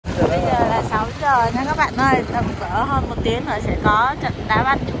Bây giờ là 6 giờ nha các bạn ơi. Tầm cỡ hơn 1 tiếng nữa sẽ có trận đá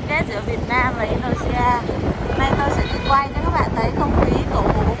banh chung kết giữa Việt Nam và Indonesia. Hôm nay tôi sẽ đi quay cho các bạn thấy không khí cổ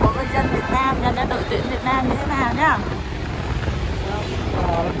vũ của người dân Việt Nam dành cho đội tuyển Việt Nam như thế nào nhá.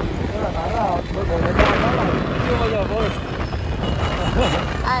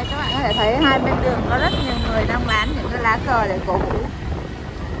 Các bạn có thể thấy hai bên đường có rất nhiều người đang bán những cái lá cờ để cổ vũ.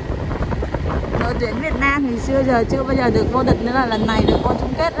 Đội tuyển Việt Nam thì xưa giờ chưa bao giờ được vô địch, nên là lần này được vô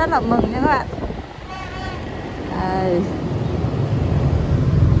chung kết rất là mừng nha các bạn. Đây.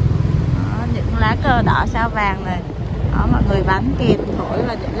 Đó, những lá cờ đỏ sao vàng này. Đó, mọi người bán kèn thổi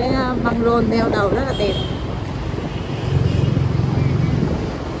và những cái băng rôn đeo đầu rất là đẹp.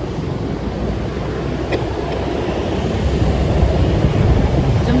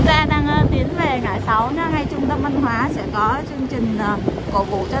 Chúng ta đang tiến về ngã 6 nha, ngay trung tâm văn hóa sẽ có chương trình cổ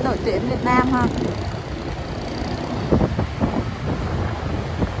vũ cho đội tuyển Việt Nam ha.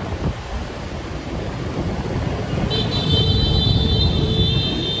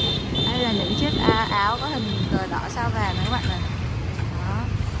 Đây là những chiếc áo có hình cờ đỏ sao vàng này các bạn này. Đó,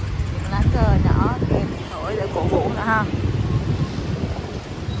 những lá cờ nhỏ kèm thổi để cổ vũ nữa ha.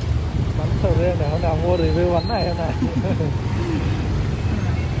 Bắn sầu riêng để hôm nào mua review bắn này này.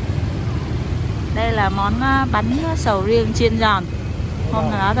 Đây là món bánh sầu riêng chiên giòn.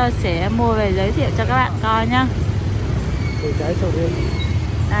 Hôm nào đó tôi sẽ mua về giới thiệu cho các bạn coi nhá. Từ trái sầu riêng.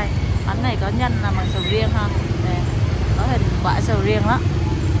 Đây, bánh này có nhân là bằng sầu riêng ha. Đây, có hình quả sầu riêng đó.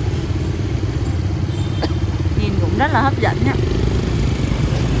 Nhìn cũng rất là hấp dẫn nhá.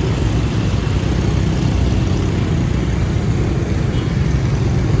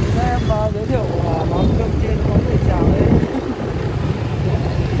 Em giới thiệu món cơm chiên có thể chào đây.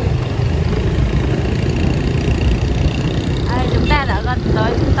 Chúng ta đã gần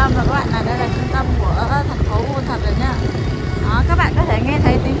tới trung tâm rồi các bạn này. Đây là trung tâm của thành phố Buôn Thật rồi nha. Đó, các bạn có thể nghe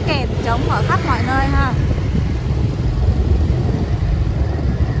thấy tiếng kèn trống ở khắp mọi nơi ha.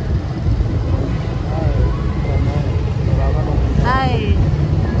 Đây,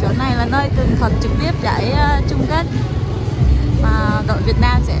 chỗ này là nơi tường thuật trực tiếp giải chung kết mà đội Việt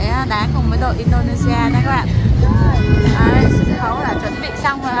Nam sẽ đá cùng với đội Indonesia nha các bạn. Đây, sân khấu là chuẩn bị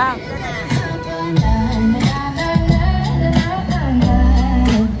xong rồi ha.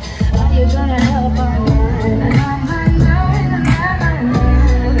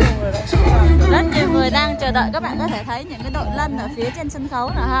 Rất nhiều người đang chờ đợi, các bạn có thể thấy những cái đội lân ở phía trên sân khấu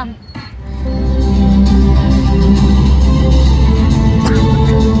nữa ha.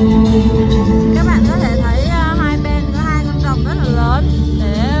 Các bạn có thể thấy hai bên có hai con rồng rất là lớn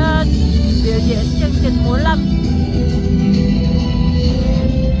để biểu diễn chương trình múa lân.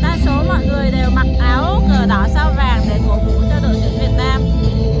 Đa số mọi người đều mặc áo cờ đỏ sao vàng để cổ vũ cho đội tuyển Việt Nam.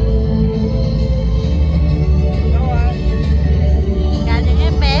 Cả những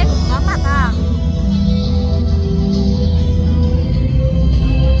em bé cũng có mặt ha.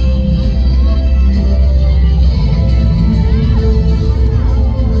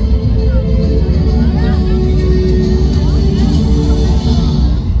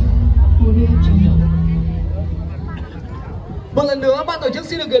 Một lần nữa, ban tổ chức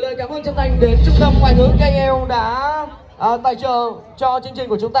xin được gửi lời cảm ơn chân thành đến Trung tâm Ngoại ngữ KL đã tài trợ cho chương trình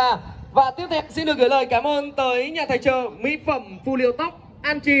của chúng ta. Và tiếp theo xin được gửi lời cảm ơn tới nhà tài trợ mỹ phẩm phù liệu tóc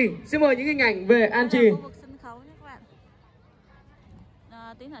An Trì. Xin mời những hình ảnh về An Trì. Khu vực sân khấu nhé các bạn.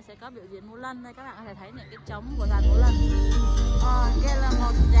 Tí nữa sẽ có biểu diễn múa lân đây, các bạn có thể thấy những cái trống của dàn múa lân. Đây là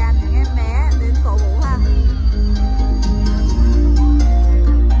một dàn những em bé đến cổ vũ ha.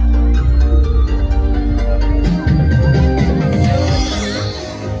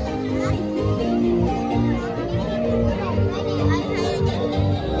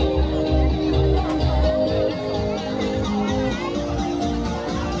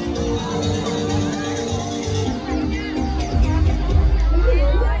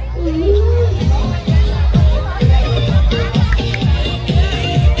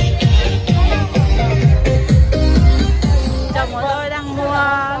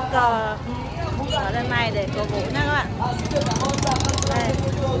 Để cổ vũ nha các bạn. Đây.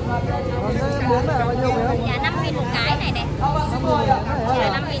 Dạ 5.000 một cái này nè. Dạ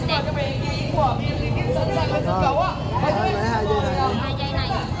 5.000 nè. Hai dây này.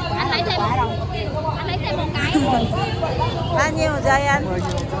 Anh lấy thêm một cái. Bao nhiêu một dây anh?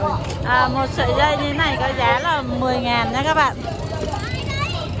 Một sợi dây như thế này có giá là 10.000 nha các bạn.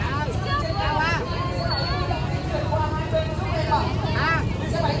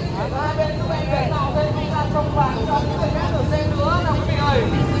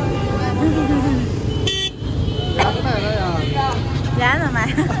 Giá rồi mà.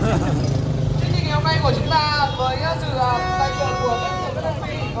 Chương trình ngày hôm nay của chúng ta với sự tài trợ của các đơn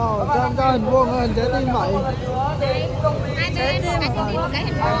vị Xem cho hình vuông hình trái tim vậy. Hai bên một cái tim một cái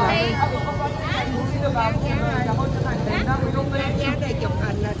hình vuông đi.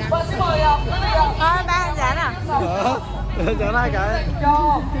 Vâng, xin mời quý vị ạ. Ba dán à? Dán hai cái.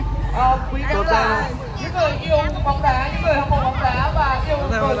 Cho quý khán giả, những người yêu bóng đá, những người hâm mộ bóng đá và yêu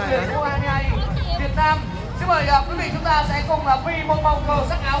đội tuyển U22 Việt Nam. Xin mời quý vị, chúng ta sẽ cùng là vì một màu cờ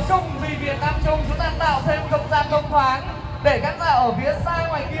sắc áo chung, vì Việt Nam chung, chúng ta tạo thêm không gian thông thoáng để các bạn ở phía xa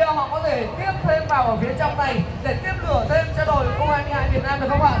ngoài kia họ có thể tiếp thêm vào ở phía trong này để tiếp lửa thêm cho đội U22 Việt Nam, được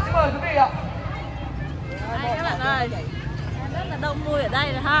không ạ? Xin mời quý vị ạ. Đây các bạn ơi, rất là đông vui ở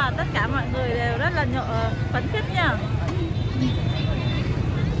đây rồi ha, tất cả mọi người đều rất là phấn khích nha.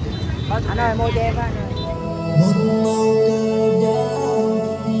 Anh ơi, mua cho em anh. Một màu cờ đỏ,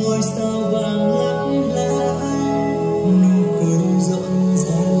 ngôi sao vàng lấp lánh, nụ cười rộn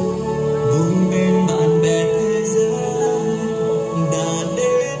ràng, vui bên bạn bè thế giới, đã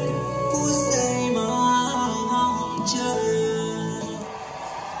đến phút giây mà mong chờ.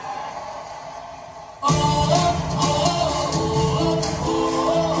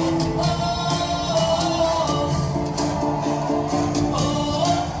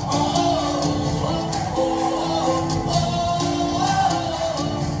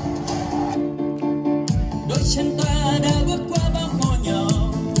 Đôi chân ta đã bước qua bao khó nhỏ.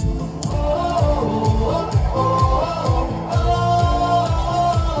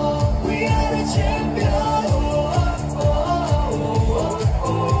 We are the champions.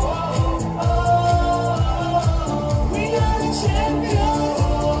 We are the champions.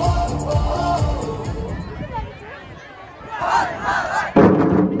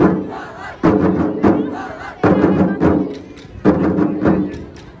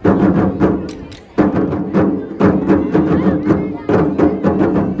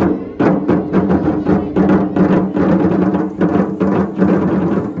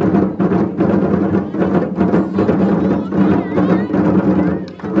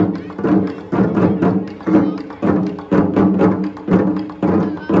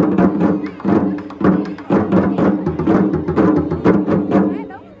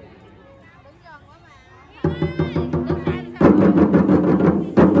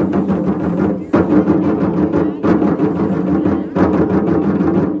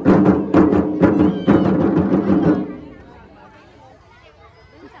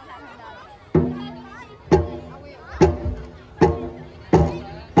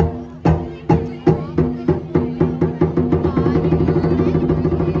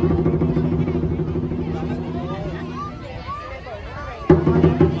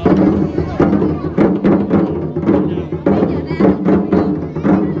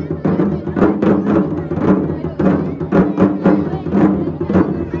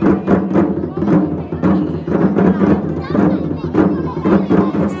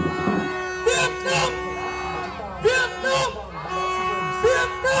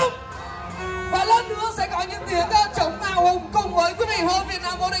 Và lần nữa sẽ có những tiếng trống hào hùng cùng với quý vị hơn Việt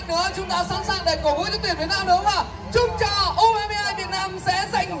Nam vô địch nữa. Chúng ta sẵn sàng để cổ vũ cho tuyển Việt Nam, đúng không ạ? Chúc cho U22 Việt Nam sẽ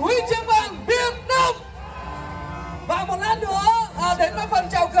giành huy chương vàng Việt Nam. Và một lát nữa đến với phần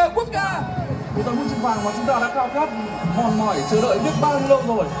chào cờ quốc ca. Một tấm huy chương vàng mà chúng ta đã khao khát mòn mỏi chờ đợi biết bao nhiêu lâu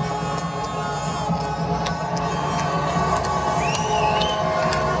rồi.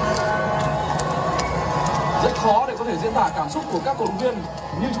 Rất khó để có thể diễn tả cảm xúc của các cổ động viên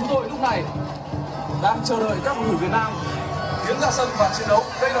như chúng tôi lúc này đang chờ đợi các cầu thủ Việt Nam tiến ra sân và chiến đấu.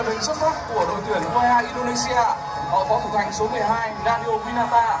 Đây là đội xuất phát của đội tuyển U22 Indonesia. Họ có thủ thành số 12 Daniel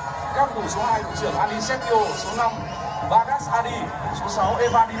Winata, các cầu thủ số 2 đội trưởng Ali Setio, số 5 Bagas Adi, số 6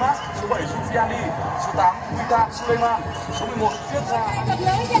 Evan Dimas, số 7 Sufiani, số 8 Witan Suleiman, số 11 Tiết Gia. Thật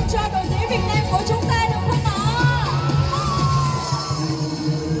lớn dành cho đội tuyển Việt Nam của chúng ta được không ạ?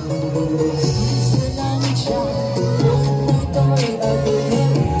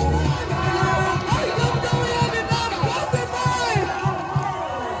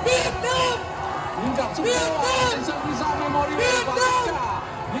 Những cảm xúc trên sân Visa Memorial và tất cả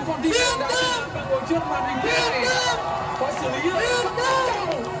những con tim đã ngồi trước màn hình này phải xử lý rất cao.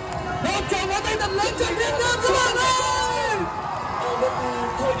 Một tràng pháo tay thật lớn cho Việt Nam các bạn ơi! Ở một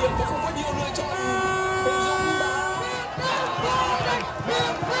thời điểm có không có nhiều lựa chọn hình dung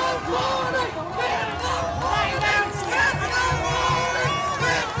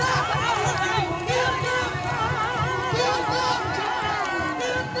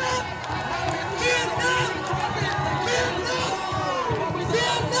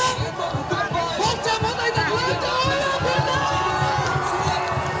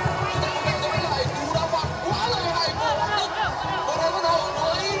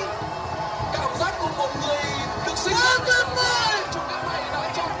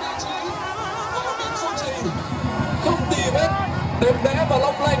đẹp đẽ và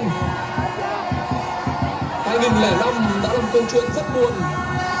long lanh. 2005 đã là một câu chuyện rất buồn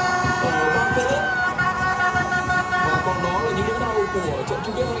ở Bangkok, và còn đó là những nỗi đau của trận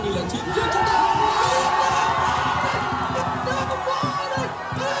chung kết 2009 khi